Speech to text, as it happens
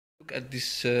look at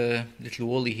this little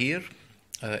Wally here.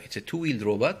 It's a two-wheeled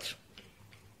robot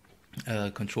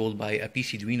controlled by a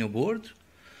PC Arduino board,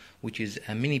 which is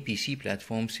a mini PC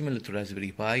platform similar to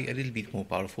Raspberry Pi, a little bit more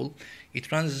powerful.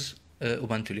 It runs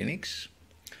Ubuntu Linux,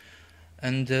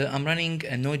 and I'm running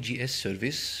a Node.js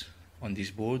service on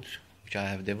this board, which I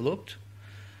have developed.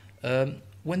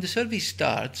 When the service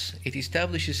starts, it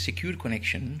establishes secure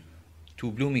connection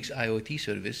to Bluemix IoT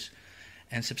service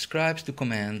and subscribes to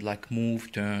commands like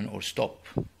move, turn, or stop.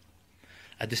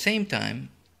 At the same time,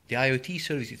 the IoT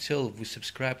service itself will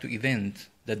subscribe to event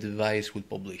that the device will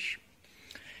publish.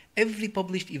 Every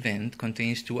published event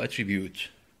contains two attributes: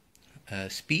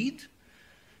 speed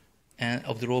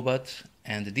of the robot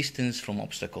and the distance from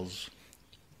obstacles.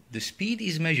 The speed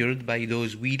is measured by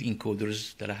those wheel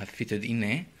encoders that I have fitted in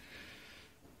there,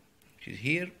 which is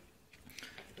here,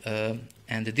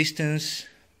 and the distance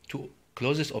to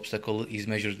closest obstacle is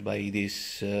measured by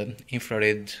this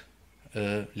infrared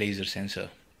laser sensor.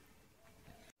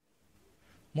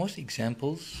 Most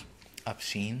examples I've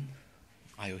seen,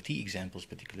 IoT examples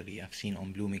particularly I've seen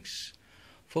on Bluemix,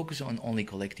 focus on only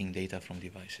collecting data from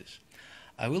devices.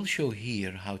 I will show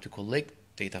here how to collect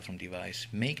data from device,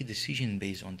 make a decision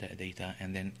based on that data,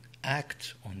 and then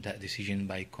act on that decision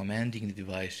by commanding the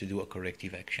device to do a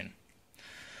corrective action.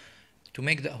 To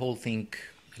make the whole thing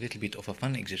a little bit of a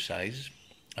fun exercise,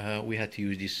 we had to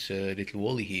use this little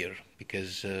Wally here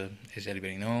because, as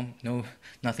everybody knows,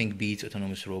 nothing beats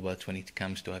autonomous robots when it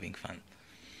comes to having fun.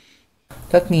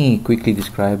 Let me quickly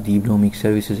describe the Bluemix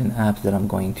services and apps that I'm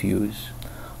going to use.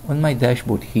 On my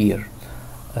dashboard here,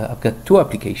 I've got two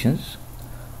applications.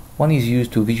 One is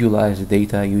used to visualize the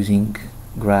data using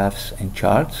graphs and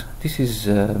charts. This is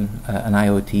an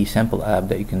IoT sample app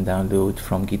that you can download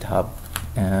from GitHub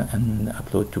and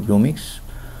upload to Bluemix.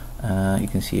 You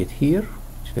can see it here.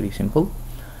 It's very simple.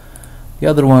 The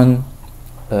other one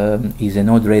is a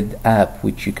Node-RED app,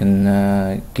 which you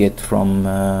can get from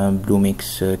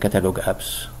Bluemix catalog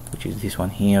apps, which is this one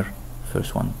here,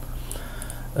 first one.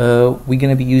 We're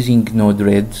going to be using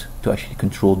Node-RED to actually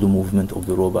control the movement of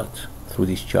the robot through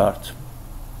this chart.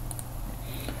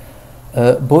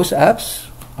 Both apps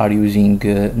are using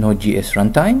Node.js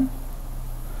runtime,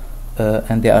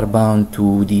 and they are bound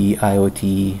to the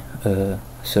IoT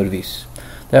service.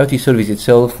 The IoT service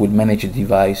itself will manage the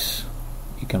device.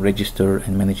 You can register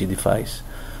and manage the device.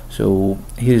 So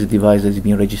here's a device that is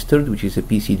being registered, which is a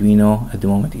PC Arduino. At the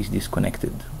moment is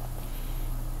disconnected.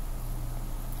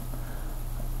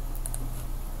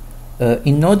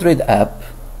 In Node-RED app,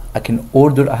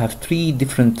 I have three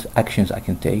different actions I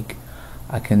can take.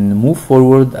 I can move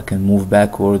forward, I can move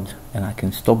backward, and I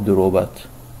can stop the robot.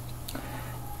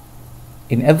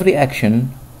 In every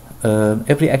action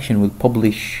will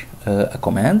publish a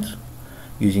command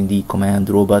using the command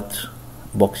robot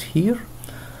box here,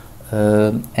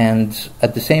 and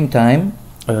at the same time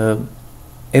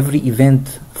every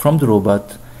event from the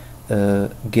robot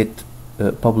get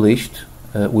published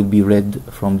will be read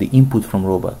from the input from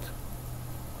robot.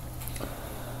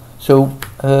 So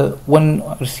when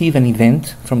I receive an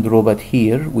event from the robot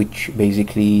here, which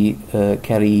basically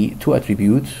carry two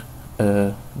attributes,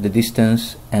 the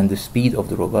distance and the speed of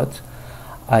the robot,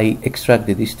 I extract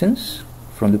the distance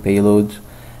from the payload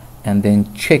and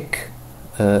then check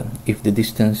if the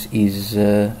distance is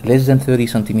less than 30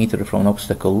 centimeters from an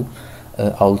obstacle.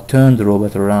 I'll turn the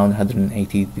robot around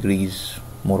 180 degrees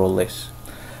more or less,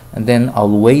 and then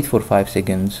I'll wait for 5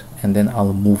 seconds and then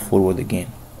I'll move forward again.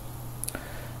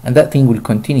 And that thing will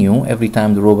continue every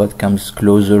time the robot comes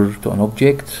closer to an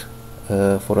object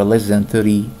for a less than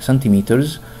 30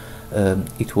 centimeters.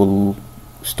 It will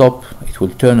stop, it will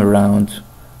turn around,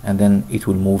 and then it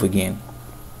will move again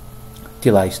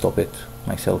till I stop it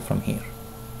myself from here.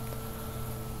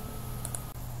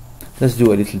 Let's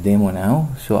do a little demo now.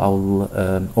 So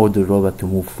I'll order the robot to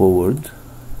move forward.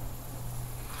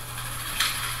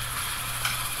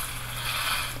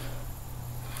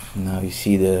 Now you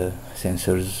see the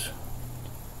sensors.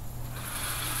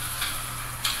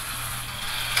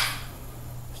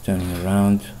 It's turning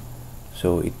around,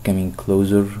 so it's coming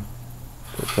closer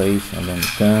to a place, and then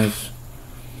it turns,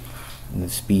 and the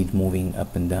speed moving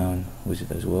up and down with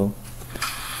it as well.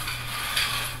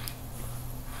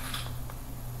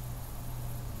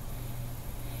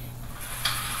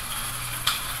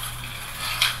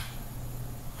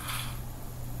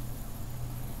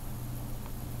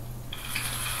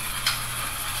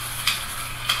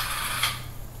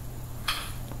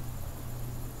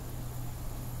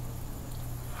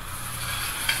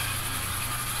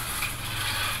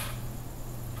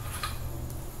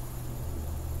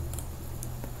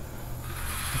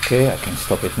 Okay, I can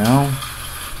stop it now.